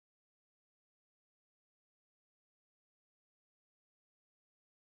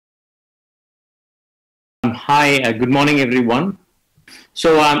Hi, good morning, everyone.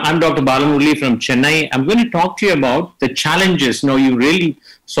 I'm Dr. Balamurali from Chennai. I'm going to talk to you about the challenges. You really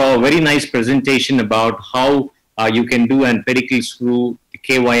saw a very nice presentation about how you can do an pedicle screw, the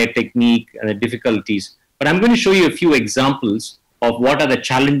K-wire technique, and the difficulties. But I'm going to show you a few examples of what are the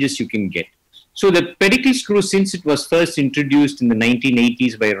challenges you can get. So the pedicle screw, since it was first introduced in the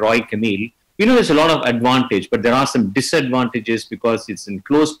 1980s by Roy Camille, there's a lot of advantage, but there are some disadvantages because it's in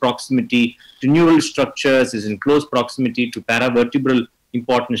close proximity to neural structures, it's in close proximity to paravertebral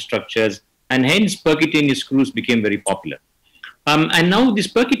important structures, and hence percutaneous screws became very popular. And now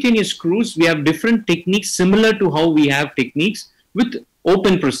these percutaneous screws, we have different techniques similar to how we have techniques with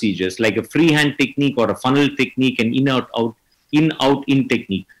open procedures like a freehand technique or a funnel technique and in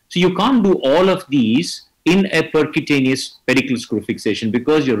technique. So you can't do all of these in a percutaneous pedicle screw fixation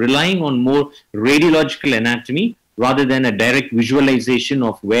because you're relying on more radiological anatomy rather than a direct visualization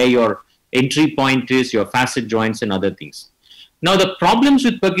of where your entry point is, your facet joints and other things. Now the problems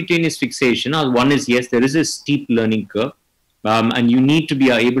with percutaneous fixation are, one is, yes, there is a steep learning curve and you need to be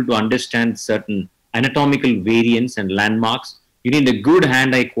able to understand certain anatomical variants and landmarks. You need a good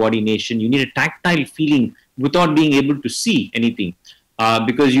hand-eye coordination. You need a tactile feeling without being able to see anything.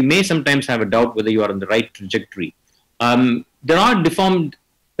 Because you may sometimes have a doubt whether you are on the right trajectory. There are deformed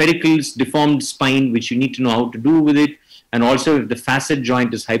pedicles, deformed spine, which you need to know how to do with it. And also if the facet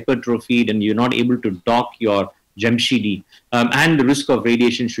joint is hypertrophied and you're not able to dock your Jamshidi, and the risk of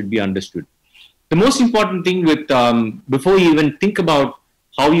radiation should be understood. The most important thing with, before you even think about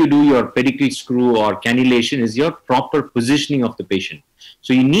how you do your pedicle screw or cannulation is your proper positioning of the patient.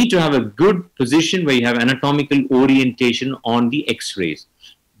 So you need to have a good position where you have anatomical orientation on the X-rays.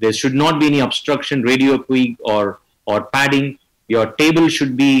 There should not be any obstruction, radioquig or padding. Your table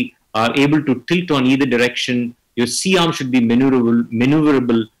should be able to tilt on either direction. Your C-arm should be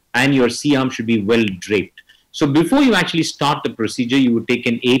maneuverable and your C-arm should be well draped. So before you actually start the procedure, you would take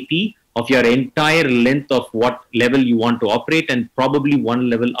an AP of your entire length of what level you want to operate and probably one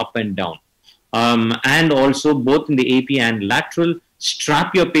level up and down. And also both in the AP and lateral,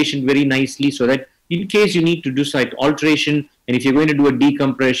 strap your patient very nicely so that in case you need to do slight alteration, and if you're going to do a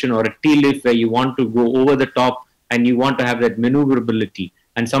decompression or a T-lift where you want to go over the top and you want to have that maneuverability,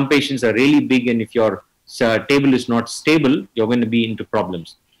 and some patients are really big and if your table is not stable, you're going to be into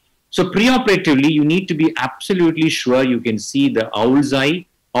problems. So preoperatively, you need to be absolutely sure you can see the owl's eye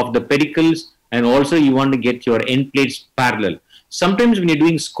of the pedicles, and also you want to get your end plates parallel. Sometimes when you're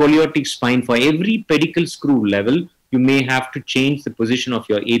doing scoliotic spine, for every pedicle screw level, you may have to change the position of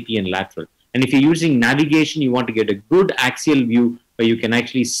your AP and lateral. And if you're using navigation, you want to get a good axial view where you can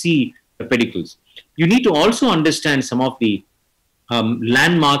actually see the pedicles. You need to also understand some of the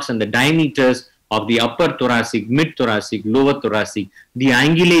landmarks and the diameters of the upper thoracic, mid thoracic, lower thoracic, the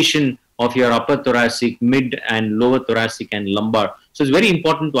angulation of your upper thoracic, mid and lower thoracic and lumbar. So it's very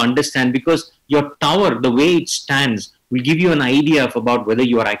important to understand because your tower, the way it stands, will give you an idea of about whether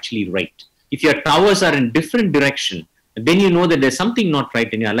you are actually right. If your towers are in different direction, then you know that there's something not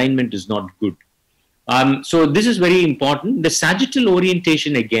right and your alignment is not good. So this is very important. The sagittal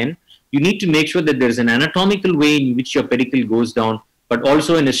orientation, again, you need to make sure that there's an anatomical way in which your pedicle goes down, but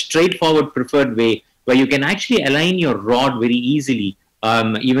also in a straightforward preferred way where you can actually align your rod very easily,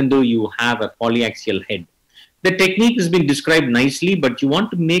 even though you have a polyaxial head. The technique has been described nicely, but you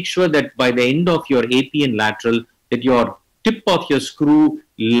want to make sure that by the end of your AP and lateral, that your tip of your screw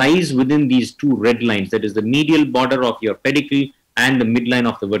lies within these two red lines, that is the medial border of your pedicle and the midline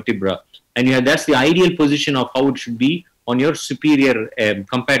of the vertebra. And that's the ideal position of how it should be on your superior,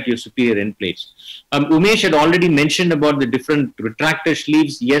 compared to your superior end plates. Umesh had already mentioned about the different retractor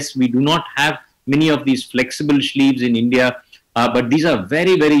sleeves. Yes, we do not have many of these flexible sleeves in India, but these are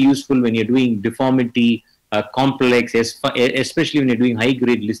very, very useful when you're doing deformity, complex, especially when you're doing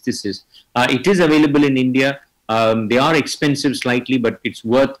high-grade listhesis. It is available in India. They are expensive slightly, but it's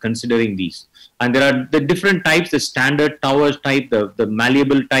worth considering these. And there are the different types, the standard tower type, the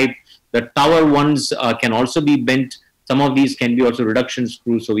malleable type. The tower ones can also be bent. Some of these can be also reduction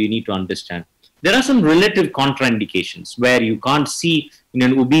screws, so we need to understand. There are some relative contraindications where you can't see in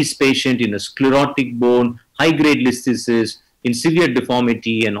an obese patient, in a sclerotic bone, high-grade listhesis, in severe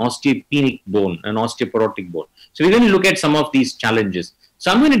deformity, and osteopenic bone, an osteoporotic bone. So we're going to look at some of these challenges.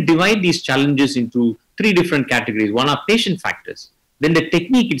 So I'm going to divide these challenges into three different categories. One are patient factors, then the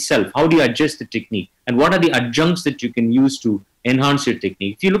technique itself, how do you adjust the technique, and what are the adjuncts that you can use to enhance your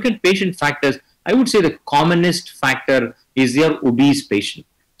technique. If you look at patient factors, I would say the commonest factor is your obese patient.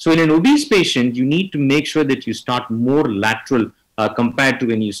 So in an obese patient, you need to make sure that you start more lateral compared to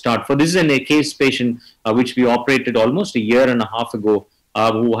when you start. For this is a case patient which we operated almost a year and a half ago.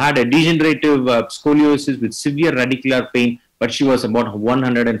 who had a degenerative scoliosis with severe radicular pain, but she was about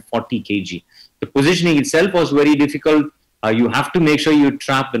 140 kg. The positioning itself was very difficult. You have to make sure you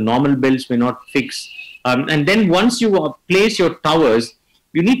trap, the normal belts may not fix. And then once you place your towers,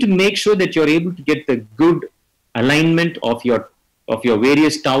 you need to make sure that you're able to get the good alignment of your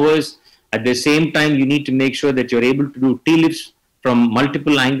various towers. At the same time, you need to make sure that you're able to do T-lifts from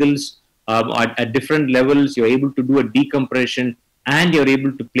multiple angles at different levels. You're able to do a decompression and you're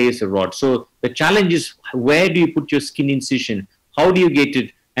able to place a rod. So the challenge is, where do you put your skin incision? How do you get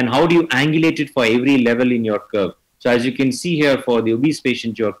it? And how do you angulate it for every level in your curve? So as you can see here, for the obese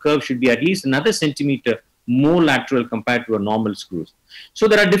patient, your curve should be at least another centimeter more lateral compared to a normal screws. So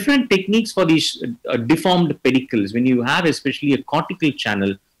there are different techniques for these deformed pedicles. When you have especially a cortical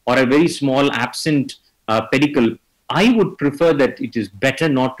channel or a very small absent pedicle, I would prefer that it is better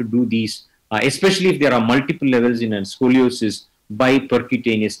not to do these, especially if there are multiple levels in a scoliosis, by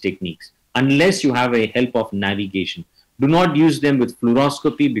percutaneous techniques, unless you have a help of navigation. Do not use them with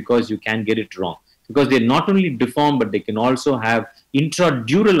fluoroscopy, because you can get it wrong. Because they're not only deformed, but they can also have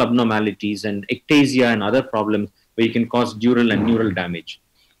intradural abnormalities and ectasia and other problems where you can cause dural and neural damage.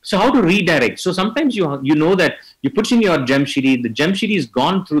 So how to redirect? So sometimes you know that you put in your Jamshidi, the Jamshidi is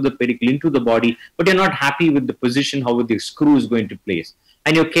gone through the pedicle into the body, but you're not happy with the position, how the screw is going to place.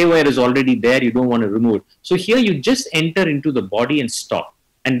 And your K-wire is already there, you don't want to remove it. So here you just enter into the body and stop.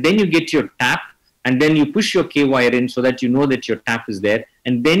 And then you get your tap, and then you push your K-wire in so that you know that your tap is there.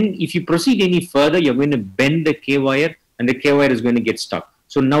 And then if you proceed any further, you're going to bend the K-wire and the K-wire is going to get stuck.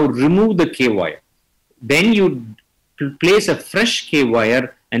 So now remove the K-wire. Then you place a fresh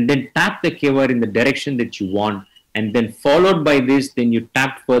K-wire and then tap the K-wire in the direction that you want. And then followed by this, then you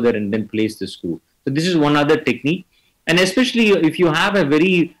tap further and then place the screw. So this is one other technique. And especially if you have a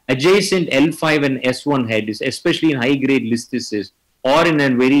very adjacent L5 and S1 head, especially in high-grade listhesis or in a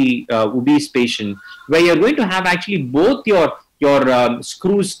very obese patient, where you're going to have actually both your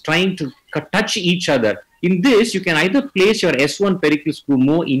screws trying to touch each other. In this, you can either place your S1 pedicle screw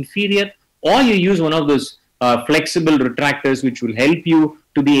more inferior, or you use one of those flexible retractors, which will help you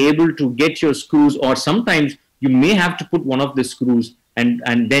to be able to get your screws, or sometimes you may have to put one of the screws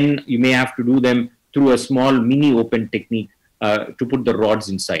and then you may have to do them through a small mini open technique to put the rods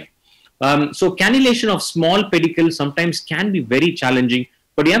inside. So cannulation of small pedicles sometimes can be very challenging,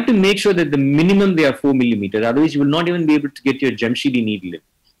 but you have to make sure that the minimum they are 4 millimeters. Otherwise, you will not even be able to get your Jamshidi needle in.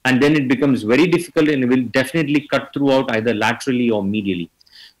 And then it becomes very difficult, and it will definitely cut throughout either laterally or medially.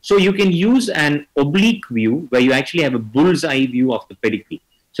 So you can use an oblique view where you actually have a bull's eye view of the pedicle.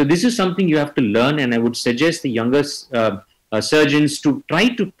 So this is something you have to learn, and I would suggest the younger surgeons to try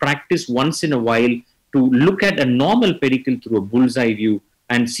to practice once in a while to look at a normal pedicle through a bull's eye view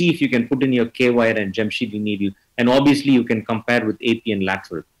and see if you can put in your K-wire and Jamshidi needle. And obviously you can compare with AP and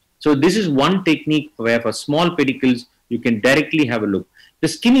lateral. So this is one technique where for small pedicles, you can directly have a look. The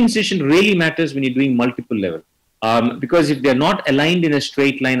skin incision really matters when you're doing multiple level. Because if they're not aligned in a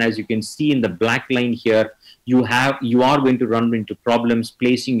straight line, as you can see in the black line here, you are going to run into problems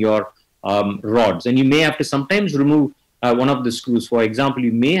placing your rods. And you may have to sometimes remove one of the screws. For example,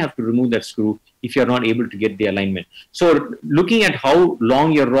 you may have to remove that screw if you're not able to get the alignment. So looking at how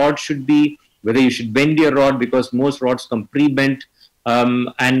long your rod should be, whether you should bend your rod, because most rods come pre-bent,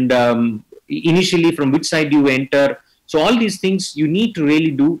 initially from which side you enter. So all these things you need to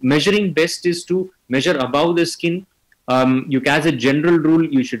really do. Measuring best is to measure above the skin. As a general rule,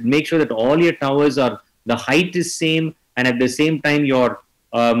 you should make sure that all your towers the height is same, and at the same time your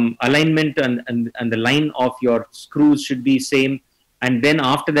alignment and the line of your screws should be same. And then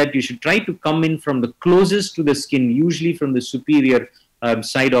after that, you should try to come in from the closest to the skin, usually from the superior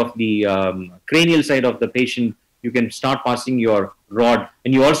side of the cranial side of the patient. You can start passing your rod,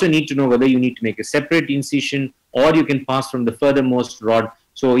 and you also need to know whether you need to make a separate incision or you can pass from the furthermost rod.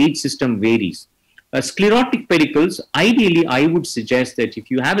 So each system varies. Sclerotic pedicles, ideally, I would suggest that if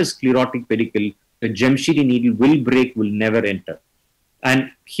you have a sclerotic pedicle, the Jamshidi needle will break, will never enter.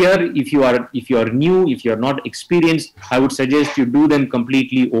 And here, if you are new, if you are not experienced, I would suggest you do them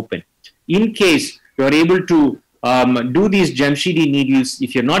completely open. In case you are able to do these Jamshidi needles,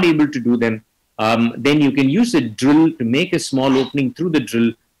 if you're not able to do them, then you can use a drill to make a small opening through the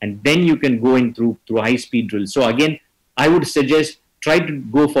drill, and then you can go in through high-speed drill. So again, I would suggest try to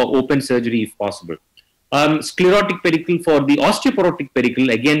go for open surgery if possible. Sclerotic pedicle, for the osteoporotic pedicle,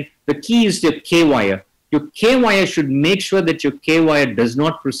 again, the key is the K-wire. Your K-wire should make sure that your K-wire does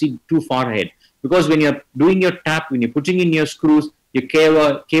not proceed too far ahead. Because when you're doing your tap, when you're putting in your screws, your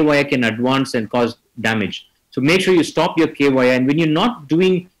K-wire can advance and cause damage. So make sure you stop your K-wire. And when you're not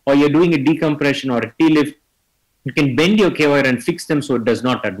doing, or you're doing a decompression or a T-lift, You can bend your K-wire and fix them so it does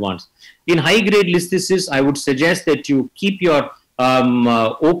not advance. In high-grade listhesis, I would suggest that you keep your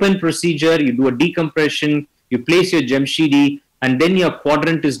open procedure, you do a decompression, you place your Jamshidi, and then your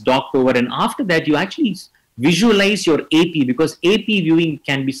quadrant is docked over. And after that, you actually visualize your AP, because AP viewing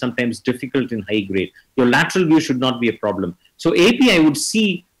can be sometimes difficult in high grade. Your lateral view should not be a problem. So AP, I would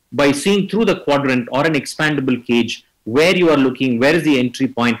see by seeing through the quadrant or an expandable cage where you are looking, where is the entry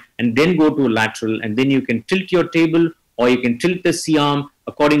point, and then go to a lateral, and then you can tilt your table or you can tilt the C-arm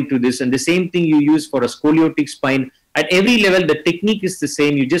according to this. And the same thing you use for a scoliotic spine. At every level, the technique is the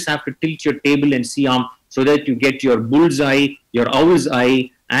same. You just have to tilt your table and C-arm so that you get your bullseye, your owl's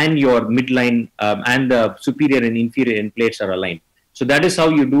eye, and your midline and the superior and inferior end plates are aligned. So that is how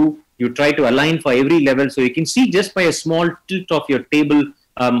you do. You try to align for every level. So you can see just by a small tilt of your table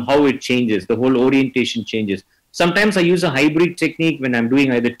how it changes. The whole orientation changes. Sometimes I use a hybrid technique when I'm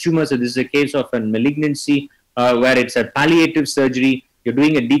doing either tumors. So this is a case of a malignancy where it's a palliative surgery. You're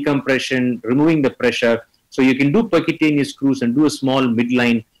doing a decompression, removing the pressure. So you can do percutaneous screws and do a small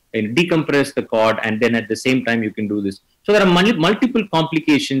midline and decompress the cord, and then at the same time you can do this. So there are multiple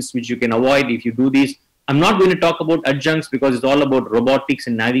complications which you can avoid if you do these. I'm not going to talk about adjuncts because it's all about robotics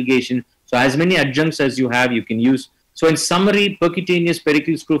and navigation. So as many adjuncts as you have, you can use. So in summary, percutaneous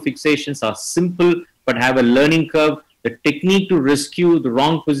pedicle screw fixations are simple but have a learning curve. The technique to rescue the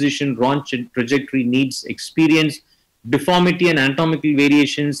wrong position, wrong trajectory needs experience. Deformity and anatomical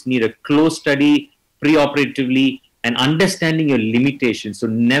variations need a close study preoperatively and understanding your limitations. So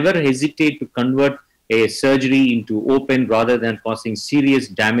never hesitate to convert a surgery into open rather than causing serious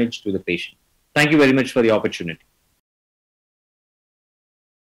damage to the patient. Thank you very much for the opportunity.